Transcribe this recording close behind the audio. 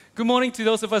Good morning to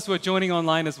those of us who are joining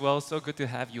online as well. So good to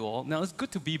have you all. Now, it's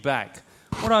good to be back.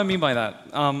 What do I mean by that?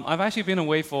 I've actually been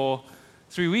away for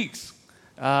 3 weeks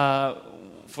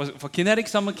for Kinetic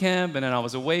Summer Camp, and then I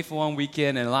was away for 1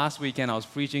 weekend, and last weekend I was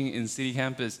preaching in City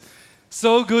Campus.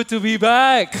 So good to be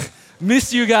back.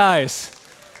 Miss you guys.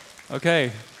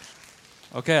 Okay,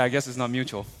 I guess it's not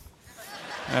mutual.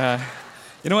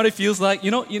 You know what it feels like?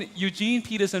 Eugene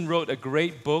Peterson wrote a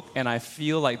great book, and I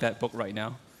feel like that book right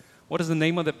now. What is the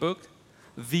name of the book?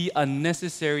 The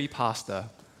Unnecessary Pastor.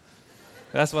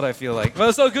 That's what I feel like. Well,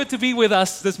 it's so good to be with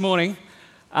us this morning.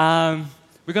 We're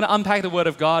going to unpack the Word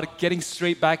of God, getting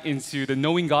straight back into the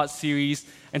Knowing God series.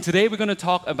 And today we're going to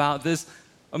talk about this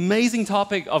amazing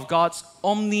topic of God's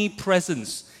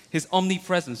omnipresence, His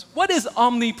omnipresence. What is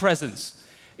omnipresence?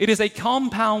 It is a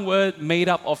compound word made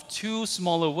up of two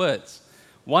smaller words.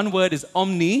 One word is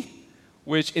omni,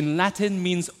 which in Latin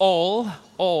means all.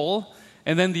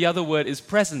 And then the other word is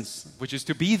presence, which is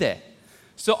to be there.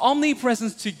 So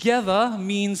omnipresence together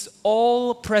means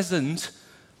all present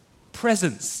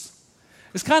presence.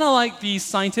 It's kind of like the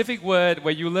scientific word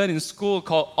where you learn in school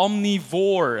called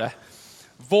omnivore.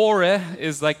 Vore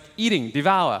is like eating,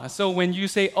 devour. So when you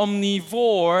say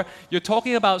omnivore, you're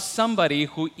talking about somebody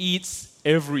who eats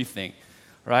everything,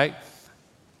 right?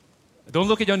 Don't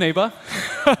look at your neighbor.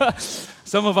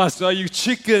 Some of us, you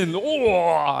chicken,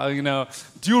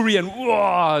 durian,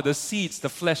 the seeds, the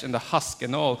flesh, and the husk,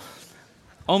 and all.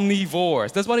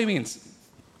 Omnivores. That's what it means,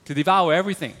 to devour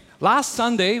everything. Last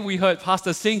Sunday, we heard Pastor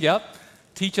Singyap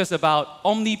teach us about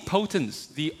omnipotence,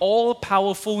 the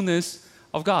all-powerfulness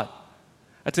of God.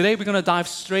 And today, we're going to dive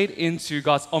straight into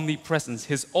God's omnipresence,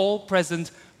 His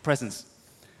all-present presence.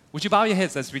 Would you bow your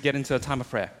heads as we get into a time of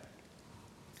prayer?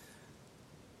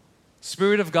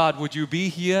 Spirit of God, would you be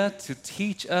here to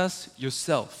teach us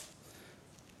yourself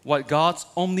what God's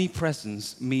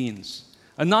omnipresence means?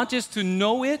 And not just to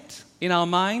know it in our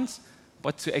minds,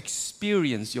 but to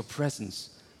experience your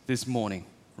presence this morning,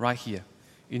 right here.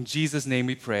 In Jesus' name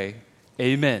we pray,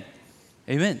 amen.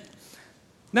 Amen.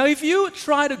 Now, if you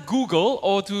try to Google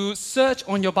or to search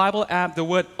on your Bible app the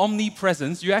word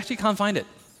omnipresence, you actually can't find it.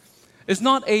 It's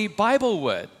not a Bible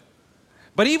word.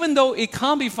 But even though it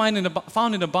can't be found in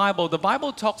the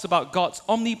Bible talks about God's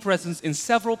omnipresence in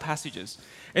several passages.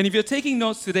 And if you're taking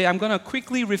notes today, I'm going to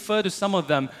quickly refer to some of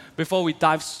them before we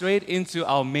dive straight into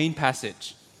our main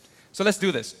passage. So let's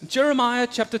do this. Jeremiah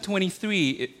chapter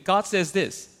 23, God says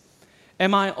this,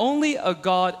 "Am I only a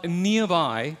God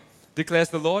nearby, declares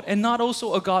the Lord, and not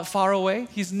also a God far away?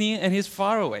 He's near and He's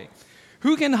far away.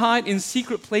 Who can hide in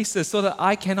secret places so that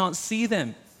I cannot see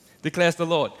them, declares the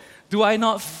Lord. Do I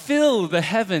not fill the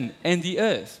heaven and the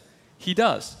earth? He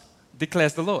does,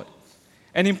 declares the Lord."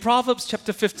 And in Proverbs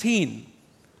chapter 15,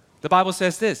 the Bible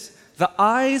says this, "The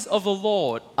eyes of the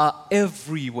Lord are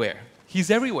everywhere."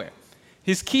 He's everywhere.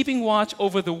 He's keeping watch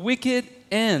over the wicked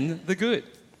and the good.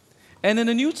 And in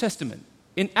the New Testament,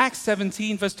 in Acts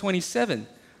 17, verse 27,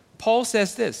 Paul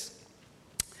says this,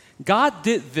 "God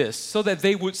did this so that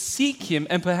they would seek Him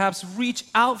and perhaps reach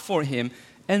out for Him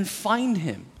and find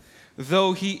Him.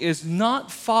 Though He is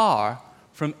not far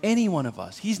from any one of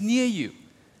us." He's near you,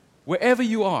 wherever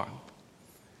you are.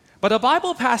 But the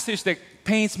Bible passage that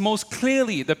paints most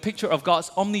clearly the picture of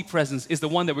God's omnipresence is the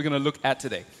one that we're going to look at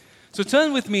today. So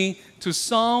turn with me to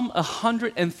Psalm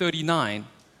 139,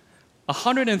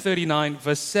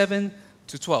 verse 7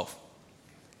 to 12.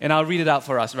 And I'll read it out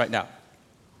for us right now.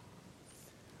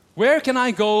 "Where can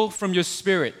I go from your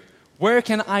spirit? Where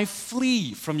can I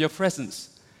flee from your presence?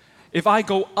 If I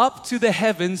go up to the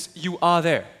heavens, you are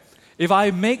there. If I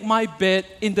make my bed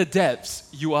in the depths,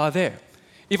 you are there.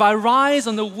 If I rise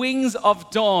on the wings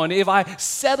of dawn, if I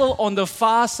settle on the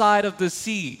far side of the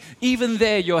sea, even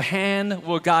there your hand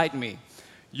will guide me.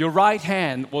 Your right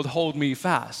hand will hold me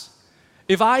fast.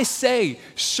 If I say,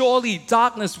 surely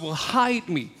darkness will hide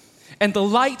me, and the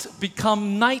light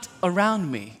become night around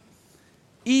me,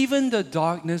 even the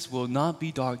darkness will not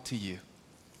be dark to you.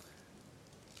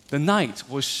 The night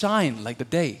will shine like the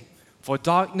day, for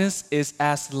darkness is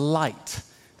as light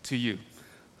to you."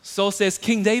 So says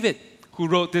King David, who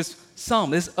wrote this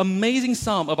psalm, this amazing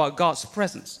psalm about God's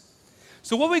presence.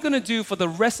 So what we're going to do for the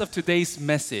rest of today's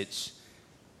message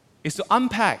is to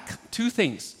unpack two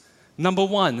things. Number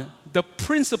one, the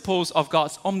principles of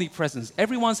God's omnipresence.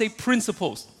 Everyone say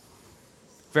principles.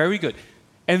 Very good.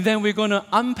 And then we're going to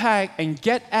unpack and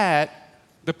get at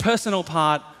the personal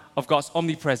part of God's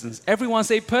omnipresence. Everyone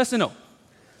say personal.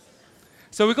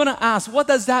 So we're going to ask, what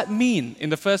does that mean in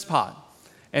the first part?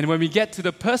 And when we get to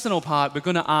the personal part, we're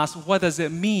going to ask, what does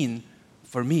it mean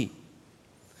for me?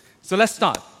 So let's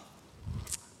start.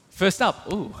 First up,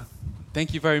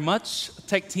 Thank you very much,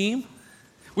 tech team.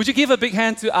 Would you give a big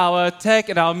hand to our tech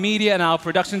and our media and our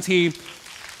production team?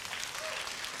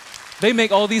 They make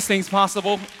all these things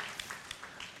possible.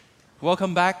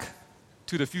 Welcome back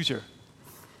to the future.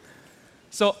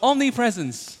 So,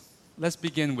 omnipresence. Let's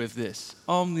begin with this.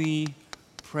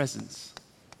 Omnipresence.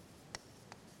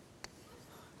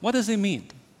 What does it mean?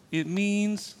 It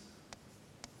means,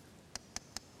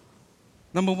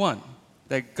 number one,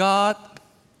 that God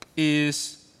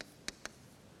is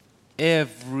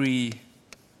everywhere.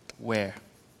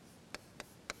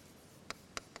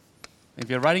 If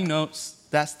you're writing notes,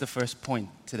 that's the first point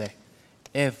today.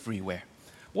 Everywhere.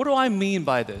 What do I mean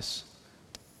by this?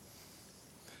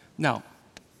 Now,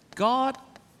 God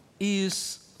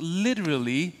is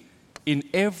literally in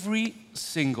every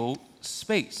single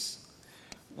space.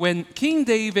 When King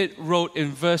David wrote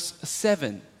in verse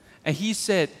 7, and he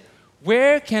said,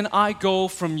 "Where can I go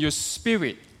from your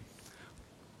spirit?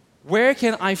 Where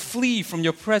can I flee from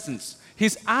your presence?"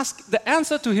 The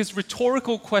answer to his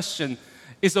rhetorical question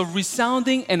is a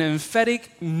resounding and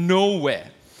emphatic nowhere.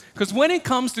 Because when it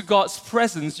comes to God's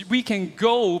presence, we can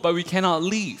go, but we cannot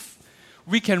leave.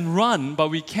 We can run, but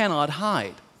we cannot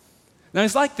hide. Now,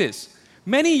 it's like this.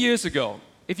 Many years ago,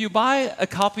 if you buy a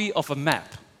copy of a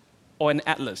map or an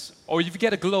atlas, or if you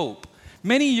get a globe,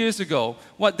 many years ago,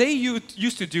 what they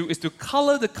used to do is to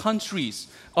color the countries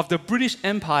of the British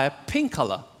Empire pink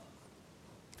color.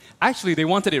 Actually, they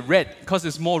wanted it red because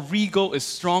it's more regal, it's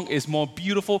strong, it's more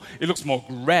beautiful, it looks more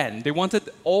grand. They wanted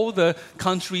all the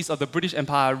countries of the British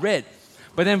Empire red.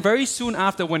 But then very soon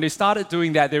after, when they started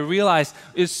doing that, they realized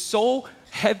it's so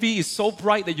heavy, it's so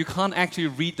bright that you can't actually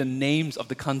read the names of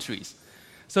the countries.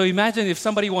 So imagine if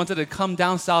somebody wanted to come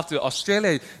down south to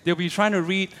Australia, they'll be trying to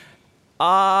read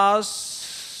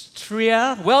Austria.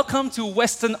 Welcome to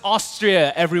Western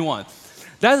Austria, everyone.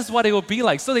 That is what it will be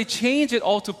like. So they changed it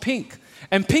all to pink.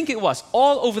 And pink it was,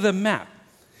 all over the map.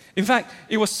 In fact,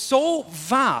 it was so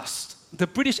vast, the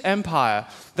British Empire,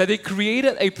 that they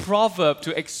created a proverb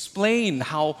to explain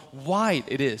how wide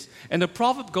it is. And the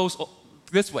proverb goes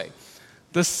this way: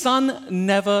 the sun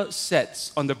never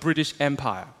sets on the British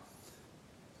Empire.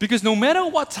 Because no matter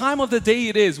what time of the day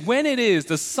it is, when it is,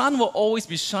 the sun will always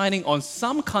be shining on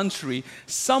some country,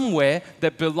 somewhere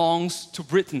that belongs to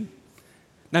Britain.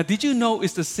 Now, did you know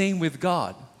it's the same with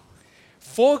God?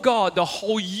 For God, the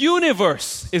whole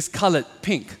universe is colored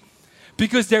pink.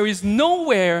 Because there is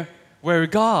nowhere where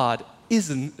God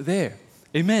isn't there.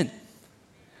 Amen.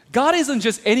 God isn't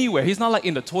just anywhere. He's not like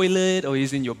in the toilet, or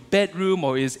He's in your bedroom,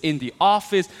 or He's in the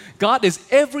office. God is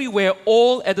everywhere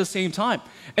all at the same time.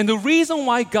 And the reason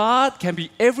why God can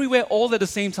be everywhere all at the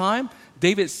same time,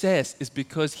 David says, is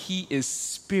because He is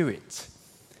spirit.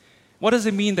 What does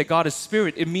it mean that God is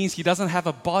spirit? It means He doesn't have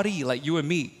a body like you and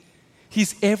me.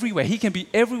 He's everywhere. He can be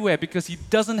everywhere because He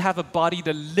doesn't have a body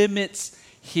that limits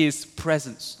His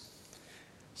presence.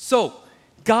 So,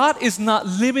 God is not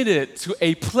limited to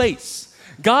a place.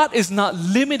 God is not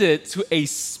limited to a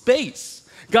space.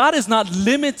 God is not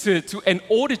limited to an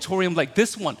auditorium like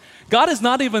this one. God is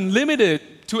not even limited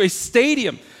to a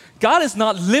stadium. God is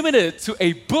not limited to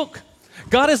a book.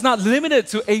 God is not limited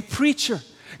to a preacher.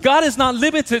 God is not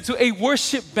limited to a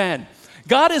worship band.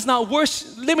 God is not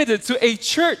limited to a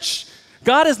church.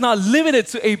 God is not limited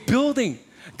to a building.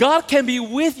 God can be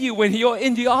with you when you're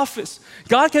in the office.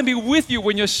 God can be with you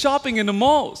when you're shopping in the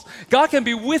malls. God can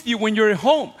be with you when you're at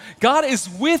home. God is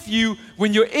with you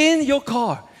when you're in your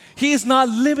car. He is not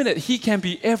limited. He can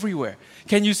be everywhere.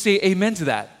 Can you say amen to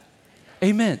that?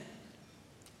 Amen.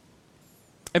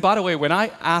 And by the way, when I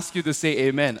ask you to say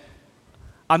amen,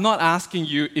 I'm not asking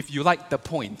you if you like the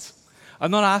point.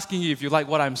 I'm not asking you if you like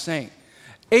what I'm saying.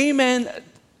 Amen.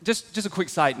 Just a quick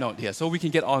side note here so we can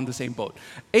get on the same boat.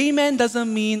 Amen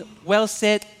doesn't mean well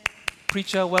said,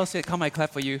 preacher, well said, come I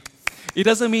clap for you. It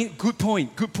doesn't mean good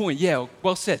point, yeah,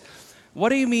 well said.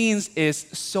 What it means is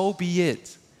so be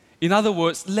it. In other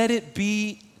words, let it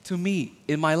be to me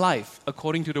in my life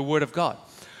according to the Word of God.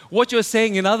 What you're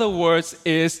saying, in other words,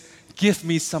 is give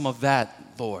me some of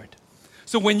that, Lord.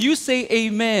 So when you say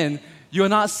amen, you're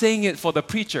not saying it for the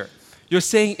preacher. You're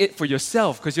saying it for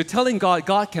yourself because you're telling God,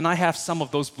 God, can I have some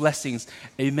of those blessings?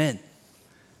 Amen.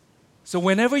 So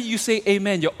whenever you say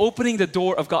amen, you're opening the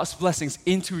door of God's blessings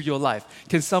into your life.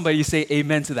 Can somebody say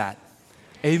amen to that?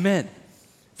 Amen.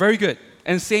 Very good.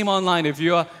 And same online, if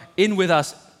you're in with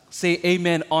us, say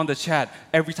amen on the chat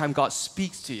every time God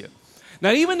speaks to you.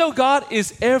 Now, even though God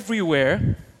is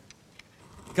everywhere,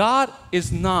 God is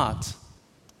not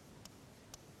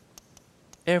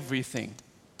everything.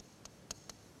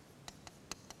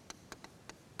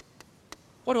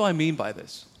 What do I mean by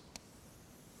this?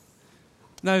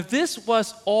 Now, if this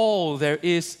was all there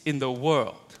is in the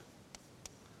world,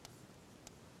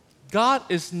 God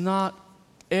is not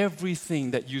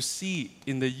everything that you see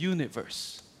in the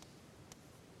universe.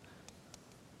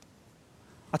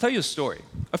 I'll tell you a story.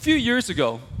 A few years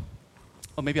ago,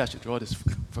 or maybe I should draw this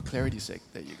for clarity's sake.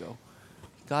 There you go.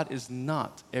 God is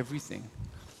not everything.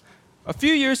 A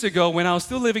few years ago, when I was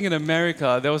still living in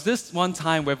America, there was this one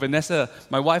time where Vanessa,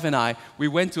 my wife, and I, we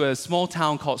went to a small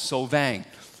town called Solvang.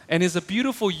 And it's a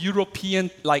beautiful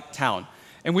European-like town.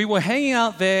 And we were hanging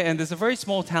out there, and it's a very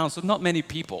small town, so not many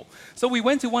people. So we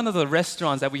went to one of the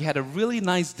restaurants that we had a really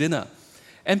nice dinner.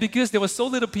 And because there was so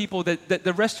little people, that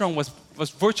the restaurant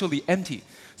was virtually empty.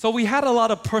 So we had a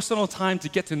lot of personal time to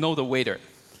get to know the waiter.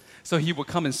 So he would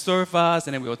come and serve us,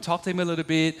 and then we would talk to him a little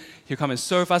bit. He'll come and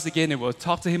serve us again, and we'll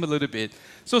talk to him a little bit.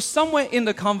 So somewhere in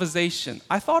the conversation,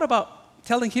 I thought about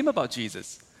telling him about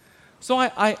Jesus. So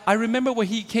I remember when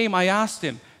he came, I asked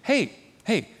him, hey,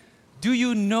 do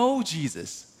you know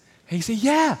Jesus? And he said,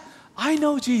 yeah, I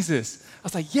know Jesus. I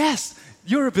was like, yes,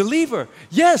 you're a believer.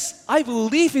 Yes, I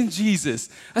believe in Jesus.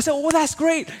 I said, well, that's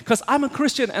great, because I'm a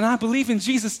Christian, and I believe in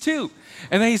Jesus too.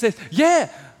 And then he said,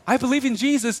 yeah, I believe in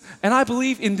Jesus, and I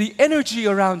believe in the energy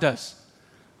around us.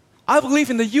 I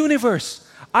believe in the universe.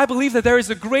 I believe that there is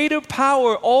a greater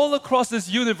power all across this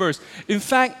universe. In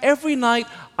fact, every night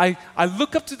I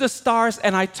look up to the stars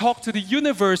and I talk to the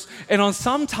universe, and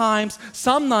some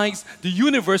nights, the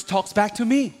universe talks back to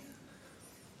me.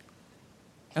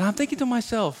 And I'm thinking to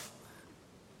myself,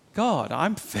 God,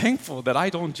 I'm thankful that I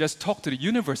don't just talk to the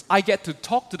universe. I get to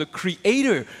talk to the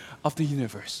creator of the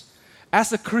universe.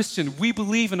 As a Christian, we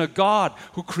believe in a God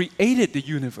who created the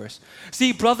universe.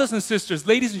 See, brothers and sisters,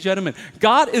 ladies and gentlemen,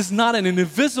 God is not an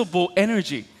invisible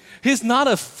energy. He's not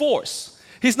a force.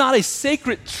 He's not a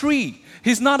sacred tree.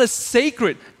 He's not a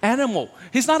sacred animal.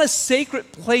 He's not a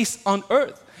sacred place on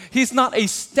earth. He's not a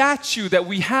statue that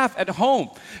we have at home.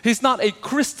 He's not a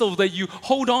crystal that you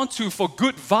hold on to for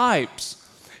good vibes.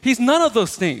 He's none of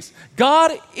those things.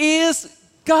 God is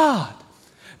God.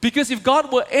 Because if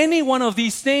God were any one of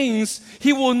these things,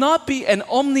 He will not be an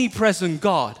omnipresent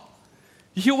God.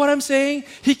 You hear what I'm saying?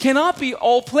 He cannot be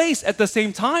all place at the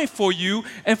same time for you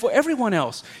and for everyone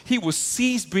else. He will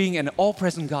cease being an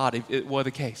all-present God if it were the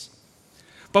case.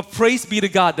 But praise be to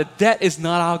God that is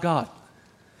not our God.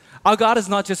 Our God is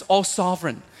not just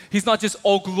all-sovereign. He's not just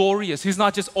all-glorious. He's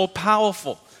not just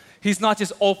all-powerful. He's not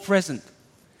just all-present.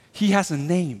 He has a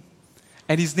name,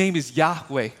 and His name is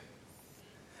Yahweh.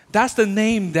 That's the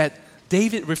name that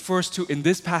David refers to in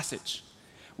this passage.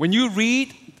 When you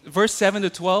read verse 7 to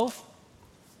 12,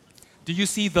 do you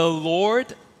see the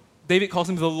Lord? David calls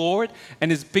Him the Lord, and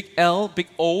it's big L, big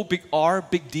O, big R,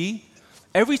 big D.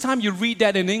 Every time you read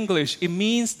that in English, it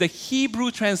means the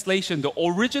Hebrew translation, the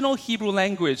original Hebrew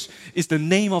language, is the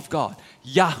name of God,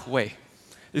 Yahweh.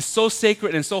 It's so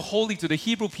sacred and so holy to the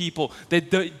Hebrew people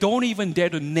that they don't even dare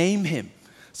to name Him.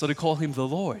 So they call Him the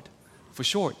Lord, for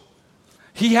short.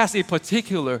 He has a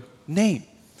particular name.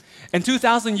 And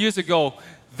 2,000 years ago,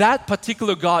 that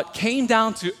particular God came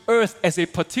down to earth as a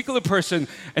particular person,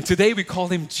 and today we call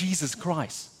Him Jesus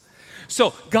Christ.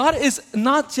 So God is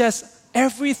not just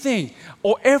everything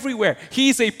or everywhere. He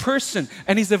is a person,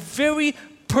 and He's a very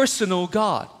personal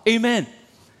God. Amen.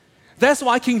 That's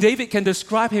why King David can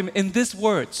describe Him in these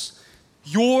words: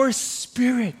 your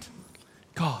spirit,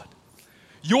 God.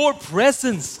 Your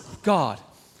presence, God.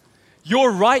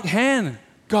 Your right hand,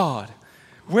 God.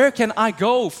 Where can I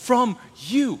go from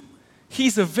you?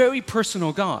 He's a very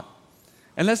personal God.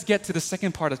 And let's get to the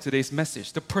second part of today's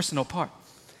message, the personal part.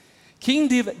 King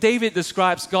David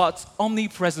describes God's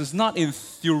omnipresence not in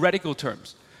theoretical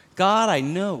terms. God, I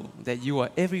know that you are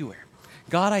everywhere.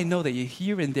 God, I know that you're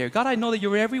here and there. God, I know that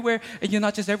you're everywhere and you're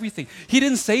not just everything. He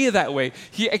didn't say it that way.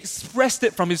 He expressed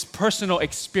it from his personal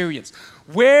experience.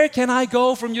 Where can I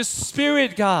go from your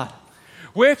spirit, God?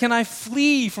 Where can I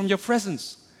flee from your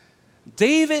presence?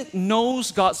 David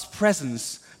knows God's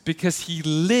presence because he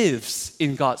lives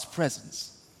in God's presence.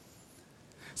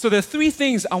 So there are three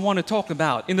things I want to talk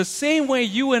about. In the same way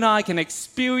you and I can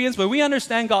experience, when we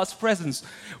understand God's presence,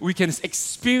 we can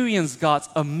experience God's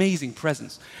amazing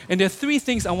presence. And there are three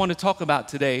things I want to talk about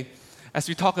today as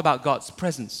we talk about God's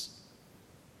presence.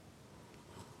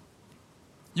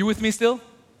 You with me still?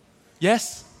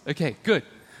 Yes? Okay, good.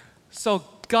 So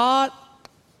God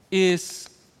is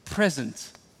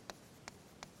present.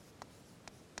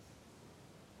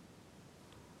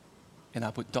 And I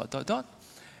put ...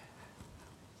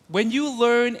 When you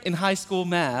learn in high school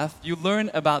math, you learn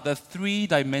about the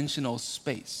three-dimensional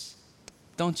space,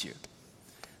 don't you?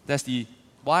 That's the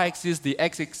y-axis, the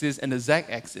x-axis, and the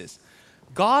z-axis.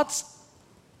 God's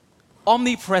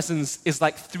omnipresence is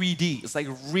like 3D. It's like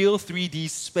real 3D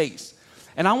space.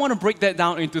 And I want to break that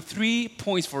down into 3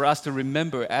 points for us to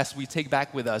remember as we take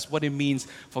back with us what it means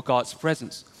for God's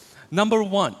presence. Number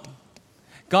 1,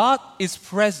 God is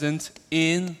present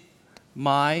in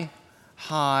my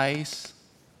highs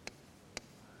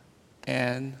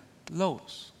and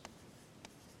lows.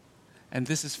 And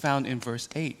this is found in verse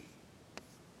 8.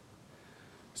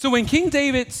 So when King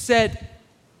David said,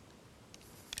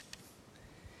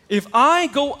 if I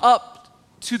go up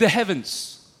to the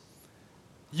heavens,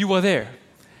 you are there.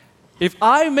 If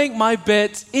I make my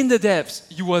bed in the depths,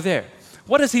 you are there.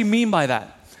 What does he mean by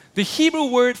that? The Hebrew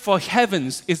word for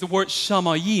heavens is the word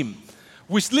shamayim,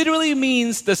 which literally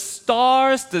means the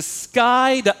stars, the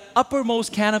sky, the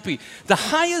uppermost canopy, the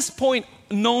highest point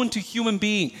known to human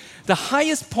being, the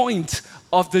highest point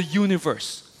of the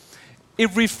universe.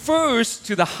 It refers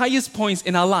to the highest points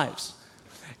in our lives.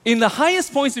 In the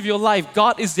highest points of your life,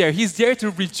 God is there. He's there to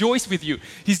rejoice with you.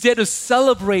 He's there to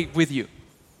celebrate with you.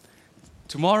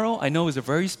 Tomorrow, I know, is a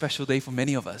very special day for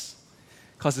many of us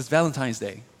because it's Valentine's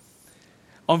Day.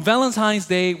 On Valentine's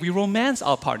Day, we romance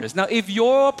our partners. Now, if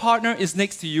your partner is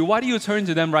next to you, why do you turn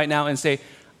to them right now and say,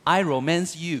 I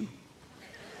romance you?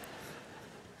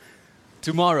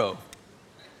 Tomorrow.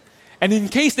 And in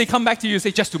case they come back to you and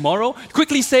say, just tomorrow,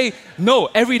 quickly say, no,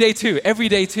 every day too,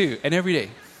 and every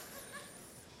day.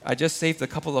 I just saved a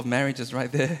couple of marriages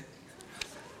right there.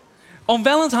 On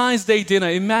Valentine's Day dinner,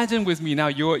 imagine with me now,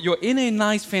 you're in a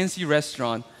nice fancy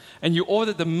restaurant and you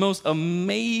ordered the most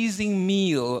amazing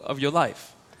meal of your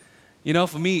life. You know,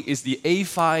 for me, it's the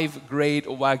A5 grade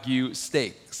Wagyu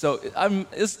steak. So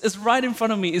it's right in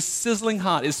front of me. It's sizzling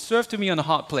hot. It's served to me on a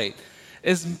hot plate.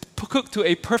 It's cooked to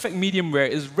a perfect medium rare.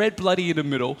 It's red bloody in the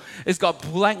middle. It's got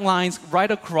black lines right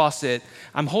across it.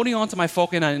 I'm holding on to my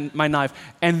fork and my knife.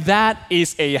 And that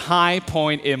is a high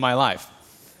point in my life.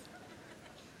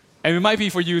 And it might be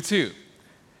for you too.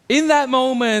 In that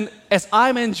moment, as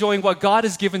I'm enjoying what God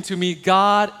has given to me,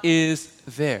 God is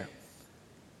there.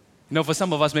 You know, for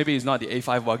some of us, maybe it's not the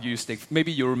A5 Wagyu steak.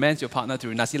 Maybe you romance your partner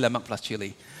through nasi lemak plus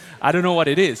chili. I don't know what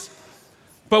it is.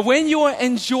 But when you are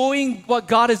enjoying what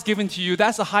God has given to you,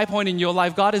 that's a high point in your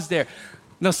life. God is there.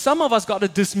 Now, some of us got to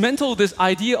dismantle this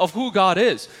idea of who God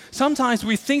is. Sometimes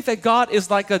we think that God is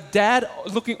like a dad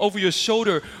looking over your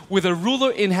shoulder with a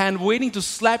ruler in hand, waiting to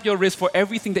slap your wrist for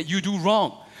everything that you do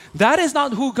wrong. That is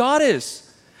not who God is.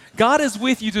 God is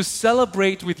with you to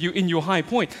celebrate with you in your high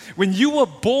point. When you were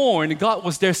born, God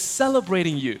was there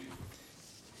celebrating you.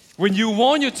 When you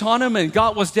won your tournament,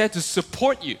 God was there to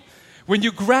support you. When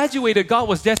you graduated, God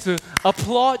was there to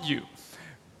applaud you.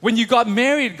 When you got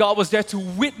married, God was there to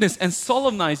witness and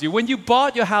solemnize you. When you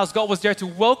bought your house, God was there to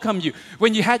welcome you.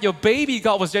 When you had your baby,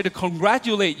 God was there to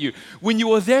congratulate you. When you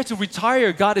were there to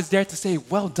retire, God is there to say,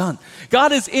 well done.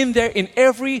 God is in there in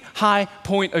every high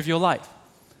point of your life.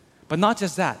 But not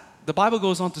just that. The Bible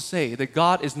goes on to say that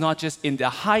God is not just in the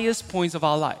highest points of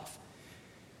our life.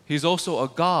 He's also a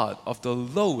God of the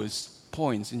lowest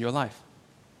points in your life.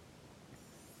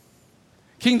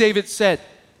 King David said,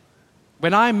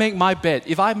 when I make my bed,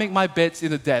 if I make my beds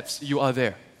in the depths, you are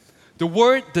there. The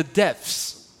word the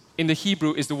depths in the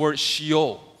Hebrew is the word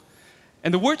Sheol.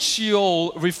 And the word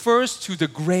Sheol refers to the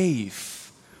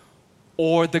grave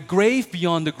or the grave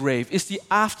beyond the grave. It's the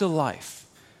afterlife.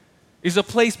 It's a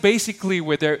place basically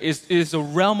where there is a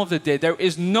realm of the dead. There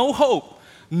is no hope,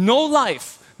 no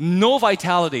life, no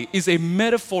vitality. It's a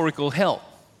metaphorical hell.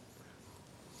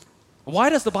 Why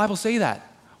does the Bible say that?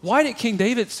 Why did King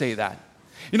David say that?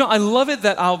 You know, I love it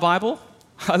that our Bible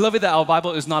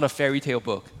is not a fairy tale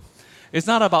book. It's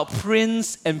not about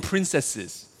prince and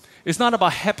princesses. It's not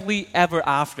about happily ever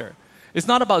after. It's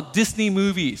not about Disney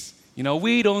movies. You know,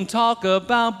 we don't talk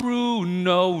about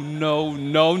Bruno.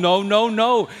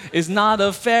 No. It's not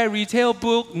a fairy tale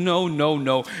book.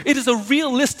 No. It is a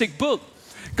realistic book.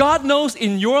 God knows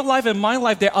in your life and my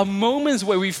life there are moments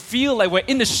where we feel like we're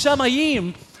in the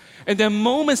Shamayim, and there are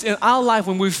moments in our life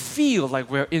when we feel like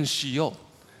we're in Sheol.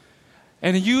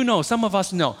 And you know, some of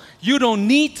us know, you don't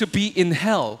need to be in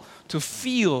hell to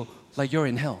feel like you're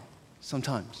in hell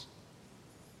sometimes.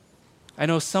 I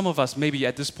know some of us, maybe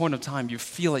at this point of time, you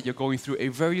feel like you're going through a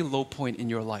very low point in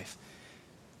your life.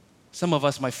 Some of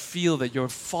us might feel that you're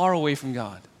far away from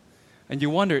God. And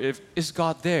you wonder, is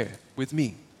God there with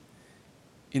me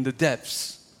in the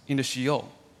depths, in the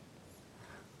Sheol?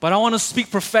 But I want to speak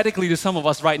prophetically to some of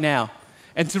us right now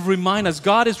and to remind us,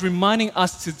 God is reminding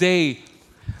us today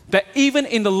that even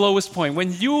in the lowest point,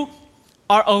 when you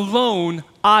are alone,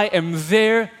 I am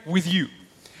there with you.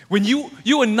 When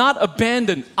you are not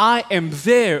abandoned, I am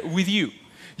there with you.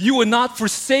 You are not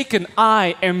forsaken.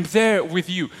 I am there with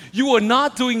you. You are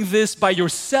not doing this by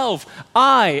yourself.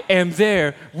 I am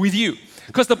there with you.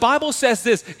 Because the Bible says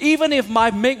this, even if I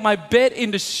make my bed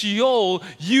in the Sheol,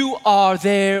 you are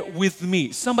there with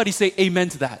me. Somebody say amen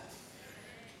to that.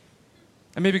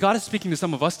 And maybe God is speaking to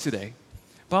some of us today.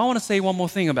 But I want to say one more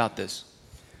thing about this.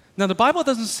 Now, the Bible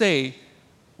doesn't say,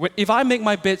 if I make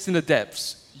my beds in the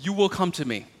depths, you will come to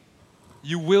me.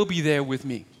 You will be there with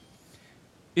me.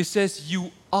 It says,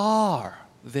 you are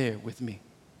there with me.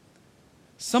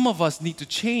 Some of us need to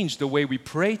change the way we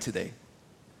pray today.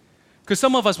 Because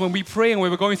some of us, when we pray and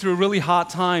when we're going through really hard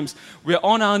times, we're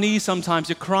on our knees sometimes,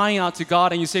 you're crying out to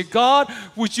God and you say, God,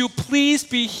 would you please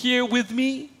be here with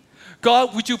me?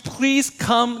 God, would you please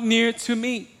come near to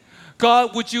me?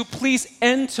 God, would you please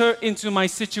enter into my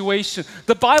situation?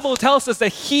 The Bible tells us that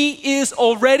He is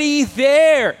already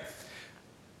there.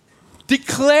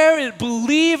 Declare it,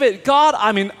 believe it. God,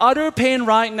 I'm in utter pain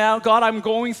right now. God, I'm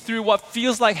going through what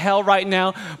feels like hell right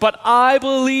now. But I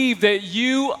believe that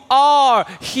you are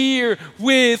here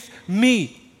with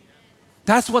me.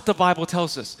 That's what the Bible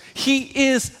tells us. He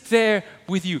is there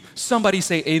with you. Somebody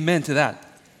say amen to that.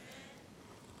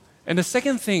 And the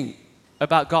second thing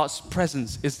about God's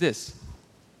presence is this.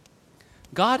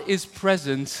 God is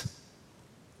present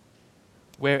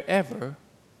wherever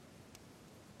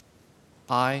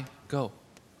I go.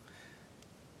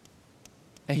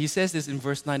 And he says this in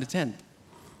verse 9 to 10.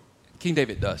 King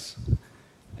David does.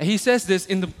 And he says this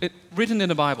written in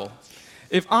the Bible.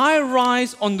 If I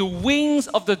rise on the wings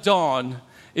of the dawn,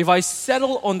 if I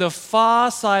settle on the far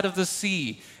side of the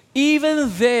sea, even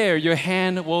there your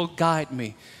hand will guide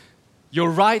me. Your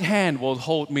right hand will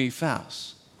hold me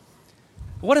fast.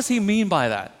 What does he mean by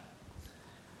that?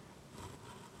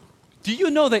 Do you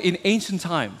know that in ancient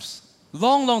times,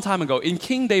 long time ago, in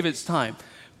King David's time,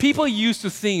 people used to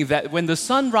think that when the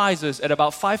sun rises at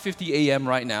about 5:50 a.m.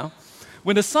 right now,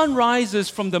 when the sun rises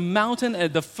from the mountain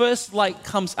and the first light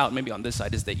comes out, maybe on this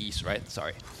side is the east, right?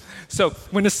 Sorry. So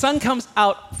when the sun comes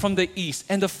out from the east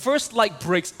and the first light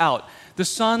breaks out, the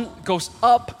sun goes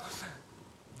up.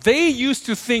 They used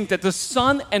to think that the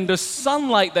sun and the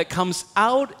sunlight that comes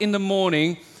out in the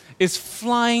morning is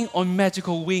flying on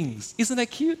magical wings. Isn't that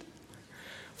cute?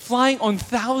 Flying on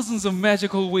thousands of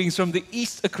magical wings from the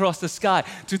east across the sky.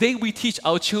 Today we teach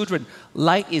our children,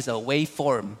 light is a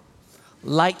waveform.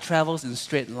 Light travels in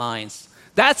straight lines.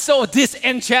 That's so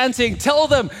disenchanting. Tell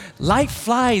them, light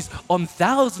flies on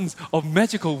thousands of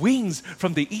magical wings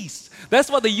from the east. That's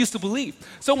what they used to believe.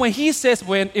 So when he says,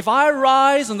 if I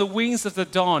rise on the wings of the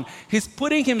dawn, he's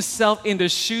putting himself in the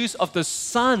shoes of the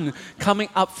sun coming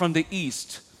up from the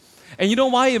east. And you know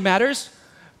why it matters?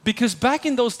 Because back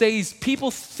in those days,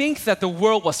 people think that the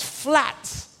world was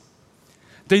flat.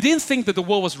 They didn't think that the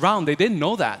world was round. They didn't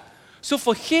know that. So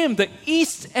for him, the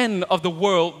east end of the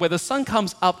world, where the sun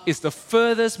comes up, is the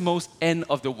furthest most end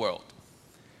of the world.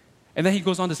 And then he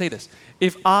goes on to say this.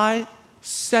 If I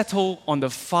settle on the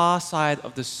far side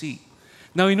of the sea.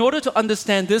 Now, in order to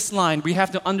understand this line, we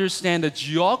have to understand the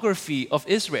geography of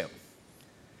Israel.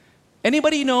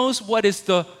 Anybody knows what is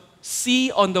the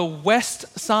sea on the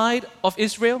west side of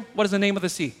Israel? What is the name of the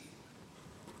sea?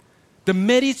 The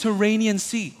Mediterranean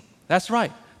Sea. That's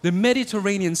right, the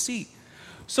Mediterranean Sea.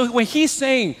 So when he's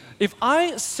saying, if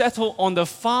I settle on the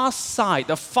far side,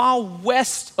 the far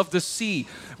west of the sea,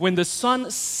 when the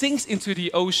sun sinks into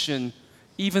the ocean,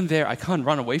 even there I can't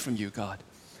run away from you, God.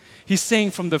 He's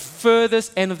saying from the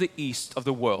furthest end of the east of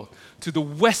the world to the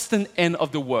western end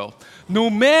of the world. No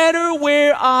matter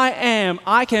where I am,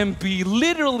 I can be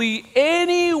literally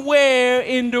anywhere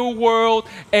in the world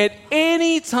at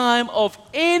any time of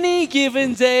any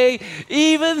given day.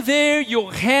 Even there,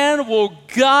 your hand will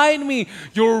guide me.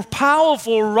 Your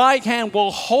powerful right hand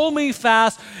will hold me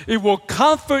fast. It will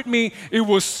comfort me. It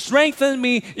will strengthen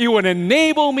me. It will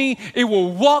enable me. It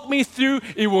will walk me through.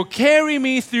 It will carry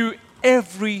me through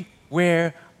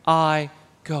everywhere I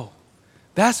go.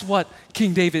 That's what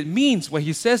King David means when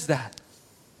he says that.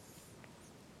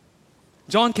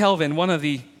 John Calvin, one of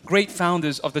the great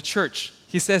founders of the church,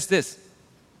 he says this.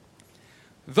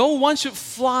 Though one should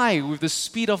fly with the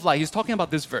speed of light, he's talking about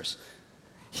this verse,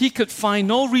 he could find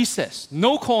no recess,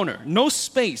 no corner, no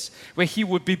space where he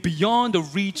would be beyond the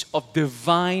reach of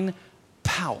divine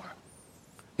power.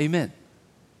 Amen.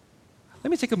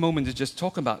 Let me take a moment to just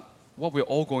talk about what we're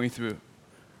all going through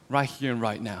right here and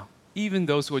right now. Even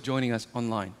those who are joining us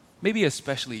online, maybe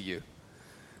especially you.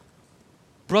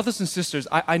 Brothers and sisters,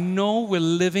 I know we're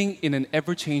living in an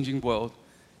ever-changing world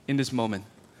in this moment.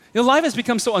 Life has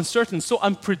become so uncertain, so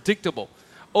unpredictable.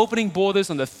 Opening borders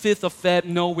on the 5th of Feb,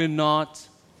 no, we're not.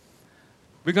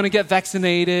 We're going to get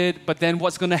vaccinated, but then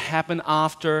what's going to happen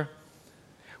after?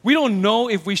 We don't know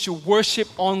if we should worship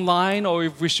online or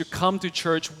if we should come to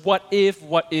church. What if?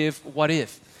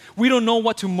 We don't know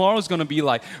what tomorrow's going to be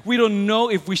like. We don't know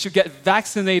if we should get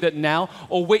vaccinated now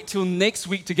or wait till next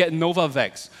week to get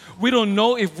Novavax. We don't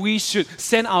know if we should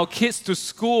send our kids to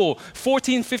school.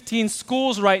 14, 15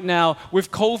 schools right now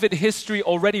with COVID history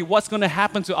already. What's going to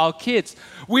happen to our kids?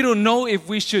 We don't know if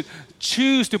we should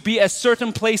choose to be at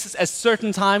certain places at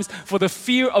certain times for the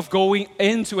fear of going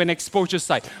into an exposure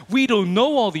site. We don't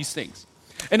know all these things.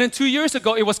 And then 2 years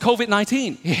ago, it was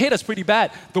COVID-19. It hit us pretty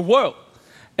bad, the world.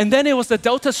 And then it was the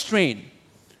Delta strain.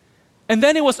 And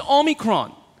then it was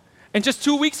Omicron. And just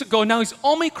 2 weeks ago, now it's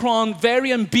Omicron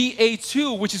variant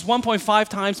BA2, which is 1.5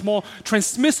 times more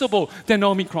transmissible than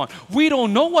Omicron. We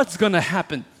don't know what's going to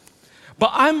happen.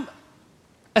 But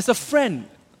as a friend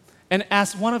and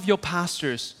as one of your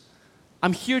pastors,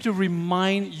 I'm here to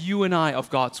remind you and I of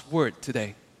God's word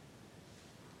today.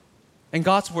 And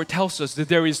God's word tells us that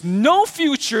there is no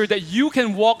future that you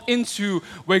can walk into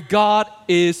where God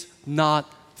is not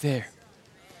there.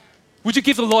 Would you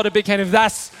give the Lord a big hand if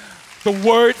that's the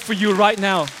word for you right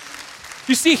now?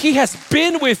 You see, He has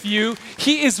been with you,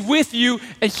 He is with you,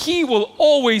 and He will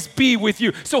always be with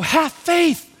you. So have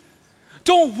faith.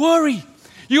 Don't worry.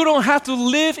 You don't have to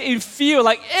live in fear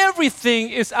like everything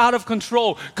is out of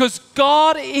control because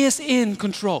God is in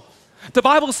control. The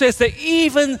Bible says that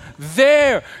even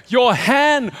there, your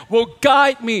hand will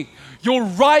guide me. Your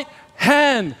right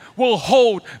hand will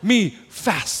hold me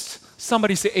fast.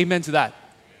 Somebody say amen to that.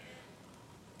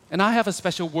 And I have a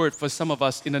special word for some of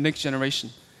us in the next generation.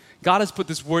 God has put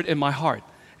this word in my heart,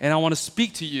 and I want to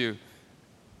speak to you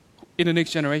in the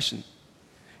next generation.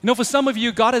 You know, for some of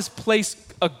you, God has placed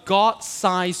a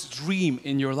God-sized dream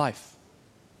in your life.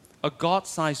 A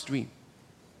God-sized dream.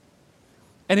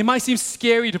 And it might seem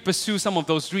scary to pursue some of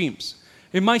those dreams.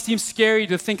 It might seem scary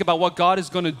to think about what God is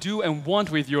going to do and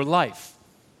want with your life.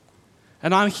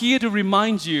 And I'm here to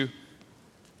remind you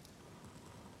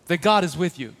that God is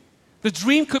with you. The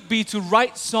dream could be to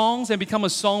write songs and become a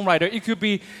songwriter. It could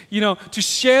be, to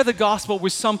share the gospel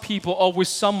with some people or with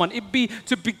someone. It'd be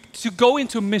to go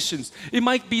into missions. It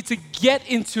might be to get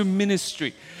into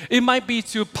ministry. It might be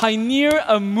to pioneer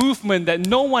a movement that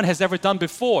no one has ever done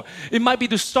before. It might be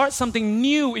to start something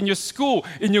new in your school,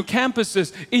 in your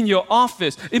campuses, in your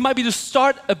office. It might be to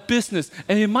start a business,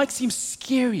 and it might seem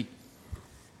scary.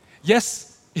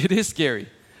 Yes, it is scary.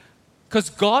 Because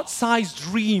God-sized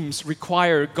dreams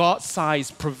require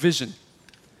God-sized provision,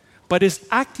 but is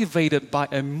activated by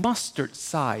a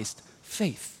mustard-sized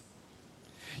faith.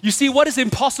 You see, what is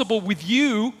impossible with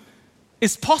you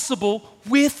is possible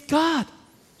with God.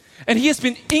 And He has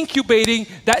been incubating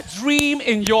that dream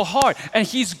in your heart, and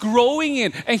He's growing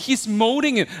it, and He's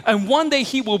molding it, and one day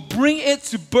He will bring it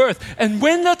to birth. And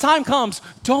when the time comes,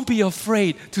 don't be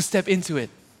afraid to step into it.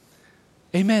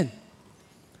 Amen.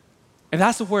 And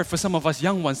that's the word for some of us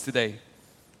young ones today.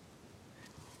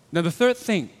 Now, the third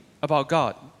thing about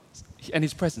God and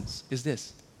His presence is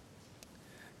this.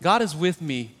 God is with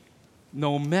me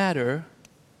no matter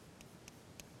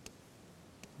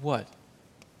what.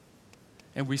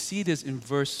 And we see this in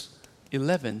verse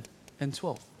 11 and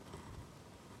 12.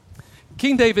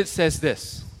 King David says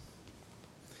this.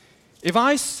 If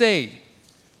I say,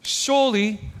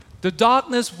 surely the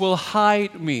darkness will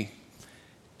hide me,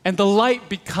 and the light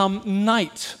become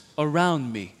night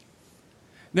around me.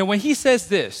 Now, when he says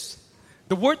this,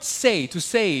 the word say, to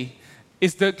say,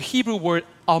 is the Hebrew word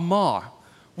amar,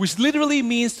 which literally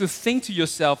means to think to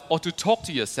yourself or to talk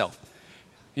to yourself.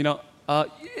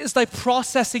 It's like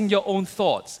processing your own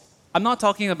thoughts. I'm not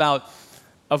talking about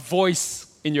a voice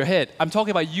in your head. I'm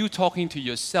talking about you talking to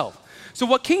yourself. So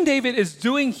what King David is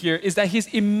doing here is that he's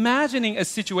imagining a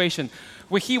situation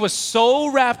where he was so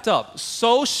wrapped up,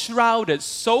 so shrouded,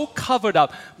 so covered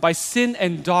up by sin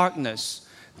and darkness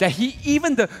that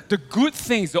even the good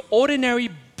things, the ordinary,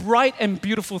 bright and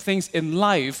beautiful things in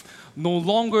life no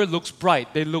longer looks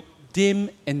bright. They look dim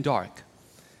and dark.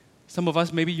 Some of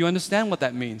us, maybe you understand what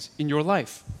that means in your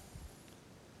life.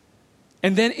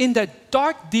 And then in that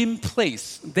dark, dim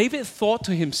place, David thought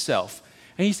to himself,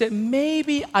 and he said,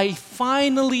 maybe I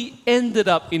finally ended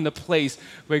up in the place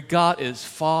where God is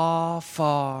far,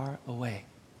 far away.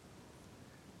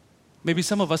 Maybe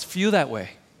some of us feel that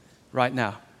way right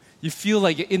now. You feel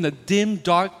like you're in the dim,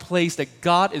 dark place that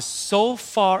God is so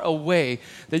far away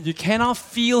that you cannot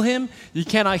feel Him, you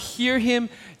cannot hear Him,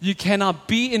 you cannot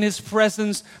be in His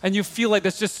presence, and you feel like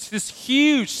there's just this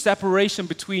huge separation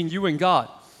between you and God.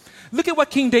 Look at what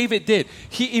King David did.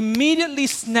 He immediately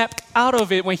snapped out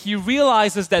of it when he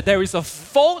realizes that there is a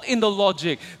fault in the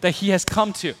logic that he has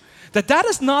come to. That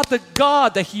is not the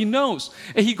God that he knows.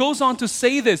 And he goes on to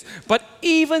say this, but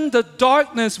even the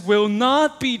darkness will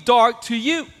not be dark to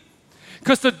you.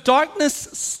 Because the darkness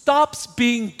stops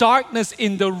being darkness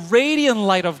in the radiant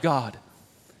light of God.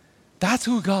 That's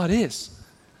who God is.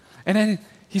 And then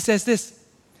he says this,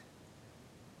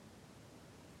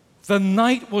 the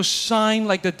night will shine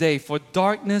like the day, for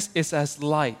darkness is as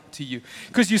light to you.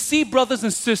 Because you see, brothers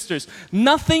and sisters,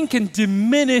 nothing can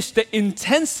diminish the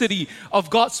intensity of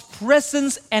God's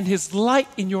presence and His light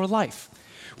in your life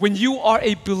when you are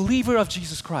a believer of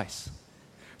Jesus Christ.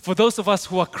 For those of us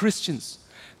who are Christians,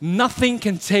 nothing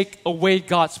can take away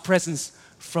God's presence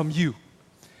from you.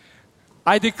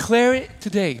 I declare it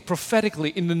today prophetically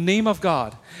in the name of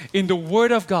God, in the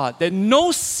Word of God, that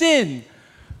no sin,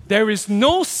 there is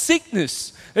no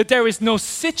sickness, that there is no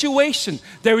situation,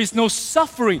 there is no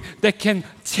suffering that can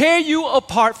tear you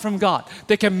apart from God,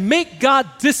 that can make God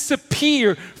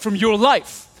disappear from your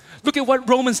life. Look at what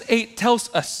Romans 8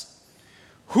 tells us.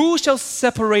 Who shall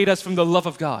separate us from the love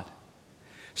of God?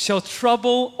 Shall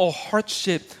trouble or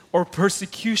hardship or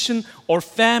persecution or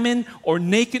famine or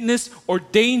nakedness or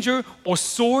danger or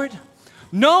sword?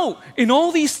 No, in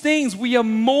all these things we are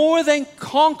more than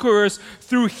conquerors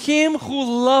through Him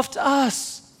who loved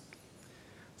us.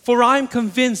 For I am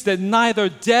convinced that neither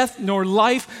death nor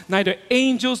life, neither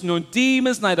angels nor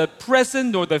demons, neither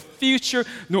present nor the future,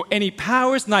 nor any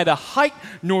powers, neither height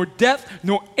nor depth,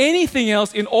 nor anything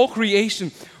else in all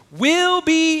creation will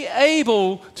be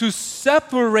able to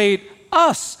separate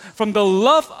us from the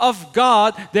love of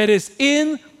God that is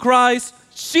in Christ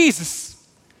Jesus.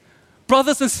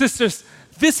 Brothers and sisters,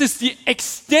 this is the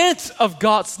extent of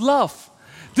God's love.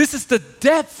 This is the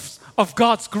depth of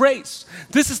God's grace.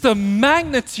 This is the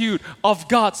magnitude of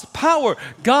God's power.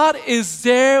 God is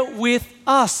there with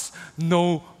us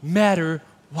no matter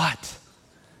what.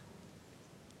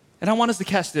 And I want us to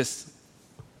catch this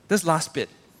last bit.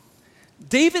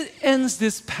 David ends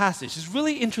this passage. It's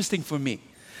really interesting for me.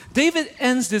 David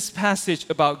ends this passage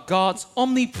about God's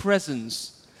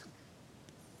omnipresence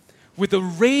with the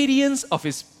radiance of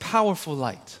His powerful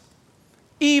light.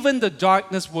 Even the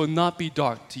darkness will not be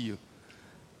dark to you.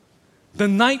 The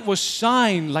night will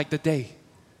shine like the day,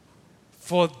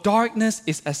 for darkness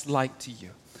is as light to you.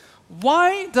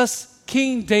 Why does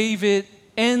King David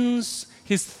ends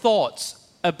his thoughts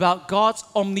about God's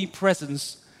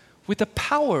omnipresence with the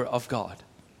power of God?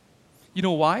 You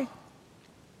know why?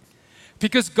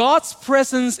 Because God's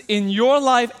presence in your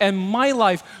life and my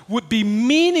life would be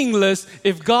meaningless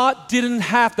if God didn't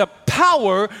have the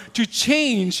power to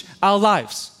change our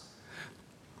lives.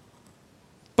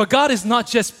 But God is not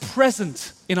just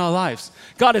present in our lives.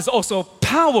 God is also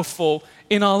powerful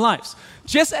in our lives.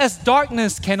 Just as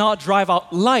darkness cannot drive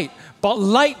out light, but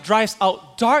light drives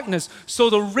out darkness, so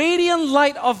the radiant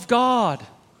light of God,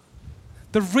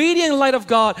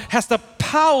 has the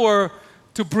power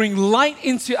to bring light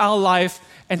into our life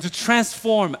and to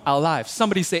transform our lives.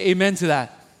 Somebody say amen to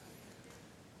that.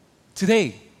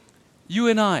 Today, you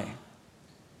and I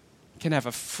can have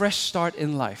a fresh start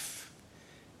in life,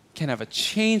 can have a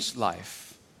changed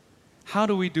life. How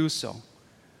do we do so?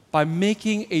 By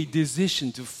making a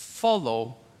decision to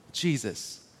follow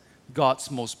Jesus, God's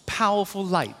most powerful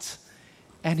light,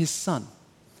 and His Son.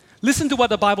 Listen to what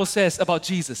the Bible says about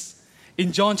Jesus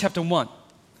in John chapter 1.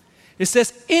 It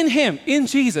says, in Him, in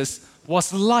Jesus,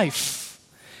 was life,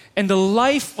 and the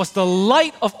life was the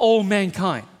light of all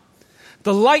mankind.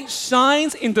 The light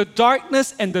shines in the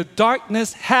darkness, and the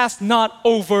darkness has not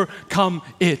overcome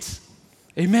it.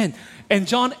 Amen. And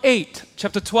John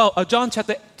chapter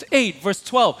 8, verse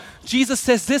 12, Jesus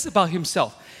says this about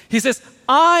Himself. He says,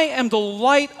 I am the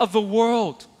light of the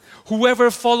world. Whoever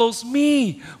follows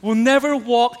me will never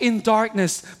walk in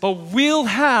darkness, but will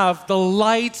have the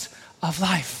light of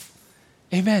life.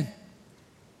 Amen.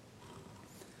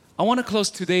 I want to close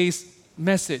today's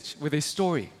message with a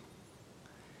story.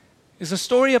 It's a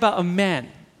story about a man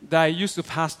that I used to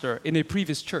pastor in a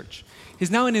previous church.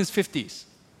 He's now in his 50s,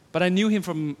 but I knew him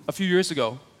from a few years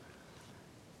ago.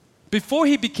 Before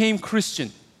he became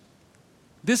Christian,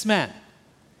 this man,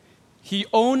 he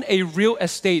owned a real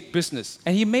estate business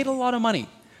and he made a lot of money.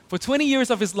 For 20 years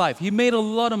of his life, he made a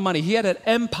lot of money. He had an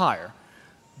empire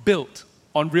built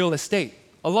on real estate.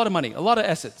 A lot of money, a lot of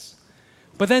assets.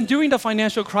 But then during the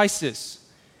financial crisis,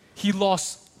 he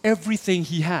lost everything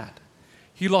he had.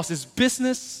 He lost his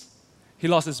business, he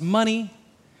lost his money,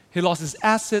 he lost his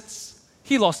assets,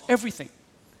 he lost everything.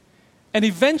 And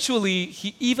eventually,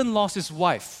 he even lost his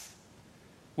wife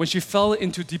when she fell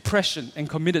into depression and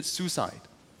committed suicide.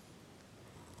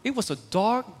 It was a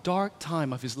dark, dark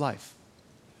time of his life.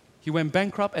 He went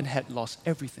bankrupt and had lost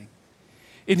everything.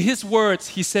 In his words,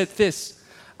 he said this,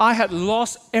 "I had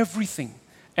lost everything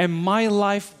and my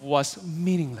life was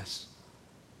meaningless."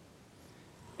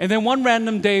 And then one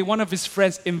random day, one of his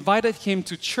friends invited him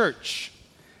to church.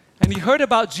 And he heard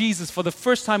about Jesus for the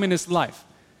first time in his life.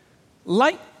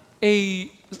 Like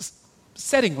a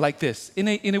setting like this,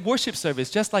 in a worship service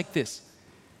just like this.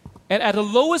 And at the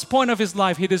lowest point of his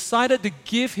life, he decided to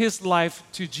give his life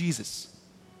to Jesus.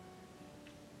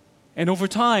 And over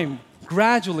time,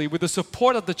 gradually, with the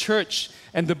support of the church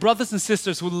and the brothers and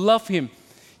sisters who love him,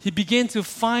 he began to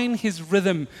find his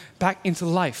rhythm back into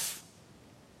life.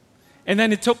 And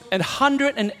then it took a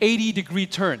 180-degree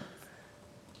turn,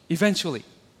 eventually.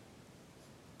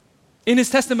 In his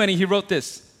testimony, he wrote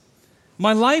this,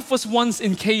 "My life was once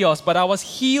in chaos, but I was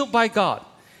healed by God.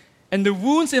 And the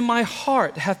wounds in my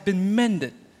heart have been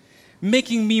mended,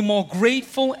 making me more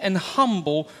grateful and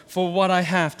humble for what I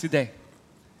have today."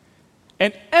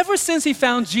 And ever since he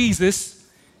found Jesus,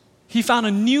 he found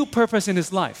a new purpose in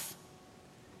his life.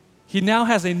 He now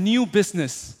has a new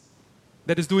business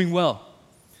that is doing well.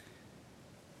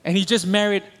 And he just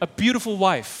married a beautiful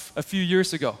wife a few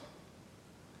years ago.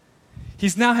 He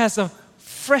now has a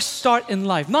fresh start in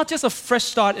life. Not just a fresh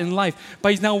start in life, but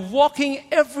he's now walking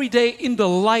every day in the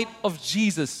light of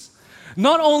Jesus.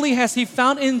 Not only has he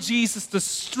found in Jesus the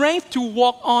strength to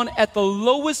walk on at the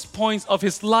lowest points of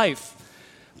his life,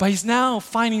 but he's now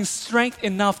finding strength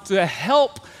enough to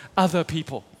help other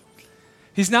people.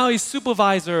 He's now a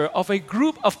supervisor of a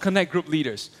group of Connect Group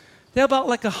leaders. There are about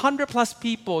like 100 plus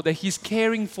people that he's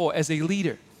caring for as a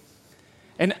leader.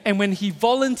 And when he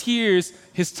volunteers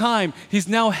his time, he's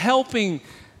now helping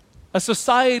a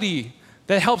society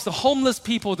that helps the homeless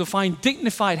people to find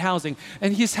dignified housing.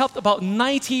 And he's helped about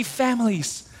 90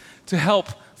 families to help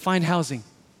find housing.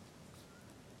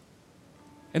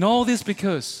 And all this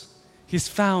because he's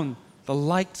found the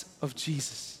light of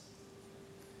Jesus.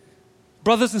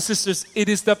 Brothers and sisters, it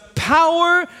is the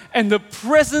power and the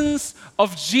presence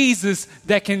of Jesus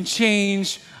that can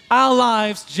change our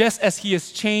lives just as he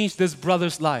has changed this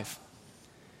brother's life.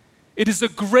 It is the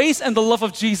grace and the love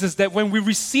of Jesus that when we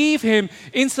receive him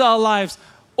into our lives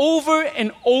over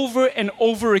and over and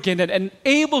over again, that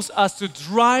enables us to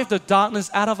drive the darkness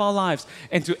out of our lives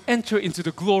and to enter into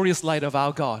the glorious light of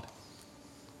our God.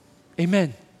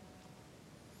 Amen.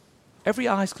 Every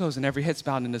eye is closed and every head's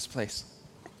bowed in this place.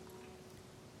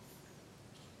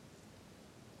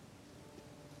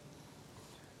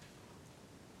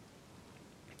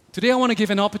 Today I want to give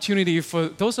an opportunity for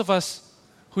those of us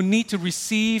who need to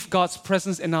receive God's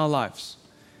presence in our lives,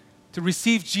 to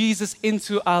receive Jesus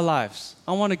into our lives.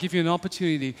 I want to give you an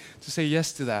opportunity to say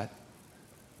yes to that.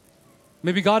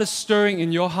 Maybe God is stirring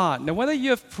in your heart. Now, whether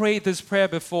you have prayed this prayer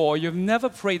before or you've never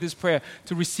prayed this prayer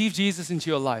to receive Jesus into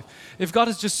your life, if God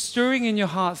is just stirring in your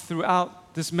heart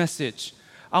throughout this message,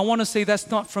 I want to say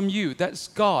that's not from you, that's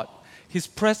God. His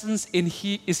presence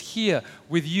is here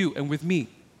with you and with me.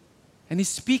 And he's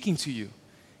speaking to you.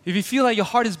 If you feel like your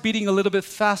heart is beating a little bit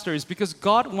faster, it's because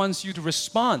God wants you to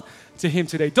respond to him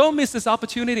today. Don't miss this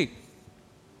opportunity.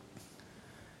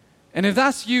 And if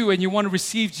that's you and you want to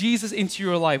receive Jesus into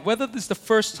your life, whether this is the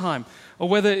first time or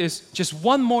whether it's just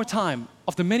one more time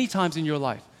of the many times in your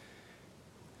life,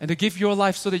 and to give your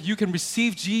life so that you can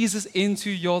receive Jesus into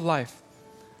your life,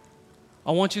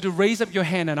 I want you to raise up your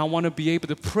hand and I want to be able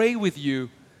to pray with you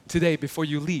today before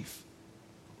you leave.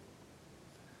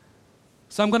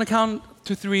 So I'm going to count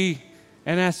to 3,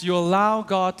 and as you allow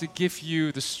God to give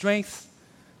you the strength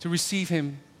to receive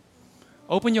him,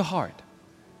 open your heart.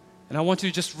 And I want you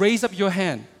to just raise up your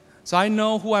hand. So I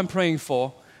know who I'm praying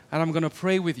for, and I'm going to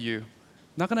pray with you.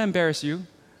 I'm not going to embarrass you.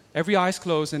 Every eye's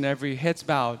closed and every head's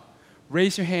bowed.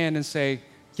 Raise your hand and say,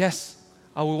 yes,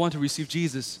 I will want to receive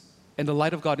Jesus and the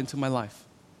light of God into my life.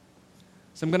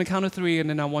 So I'm going to count to 3, and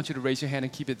then I want you to raise your hand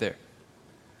and keep it there.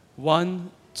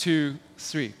 1, 2,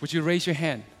 3. Would you raise your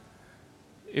hand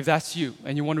if that's you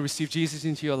and you want to receive Jesus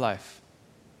into your life?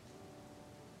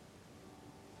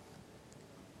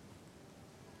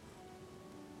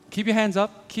 Keep your hands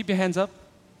up. Keep your hands up.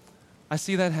 I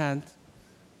see that hand.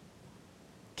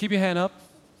 Keep your hand up.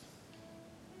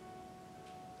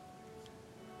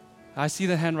 I see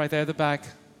that hand right there at the back.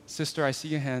 Sister, I see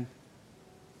your hand.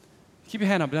 Keep your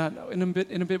hand up. In a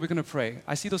bit we're going to pray.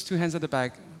 I see those 2 hands at the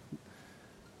back.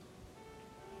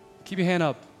 Keep your hand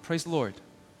up. Praise the Lord.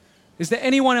 Is there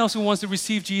anyone else who wants to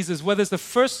receive Jesus, whether it's the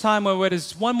first time or whether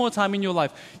it's one more time in your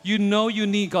life? You know you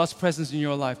need God's presence in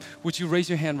your life. Would you raise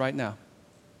your hand right now?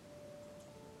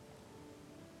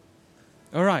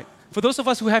 All right. For those of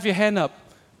us who have your hand up,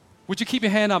 would you keep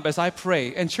your hand up as I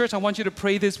pray? And church, I want you to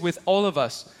pray this with all of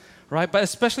us, right? But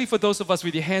especially for those of us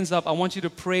with your hands up, I want you to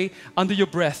pray under your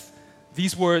breath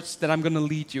these words that I'm going to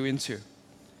lead you into.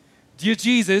 Dear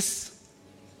Jesus,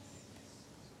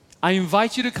 I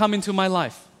invite you to come into my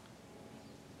life.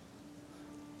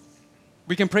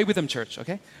 We can pray with them, church,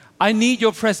 okay? I need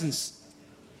your presence.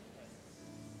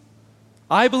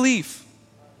 I believe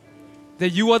that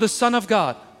you are the Son of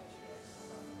God,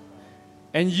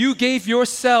 and you gave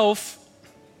yourself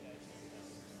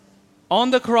on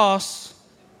the cross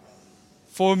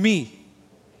for me.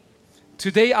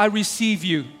 Today I receive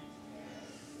you.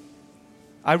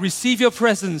 I receive your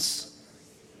presence.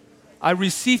 I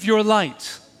receive your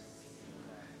light.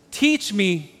 Teach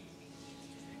me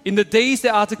in the days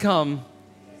that are to come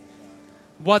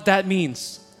what that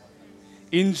means.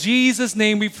 In Jesus'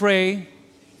 name we pray.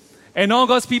 And all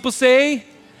God's people say,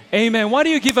 Amen. Why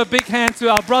don't you give a big hand to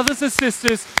our brothers and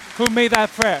sisters who made that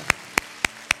prayer?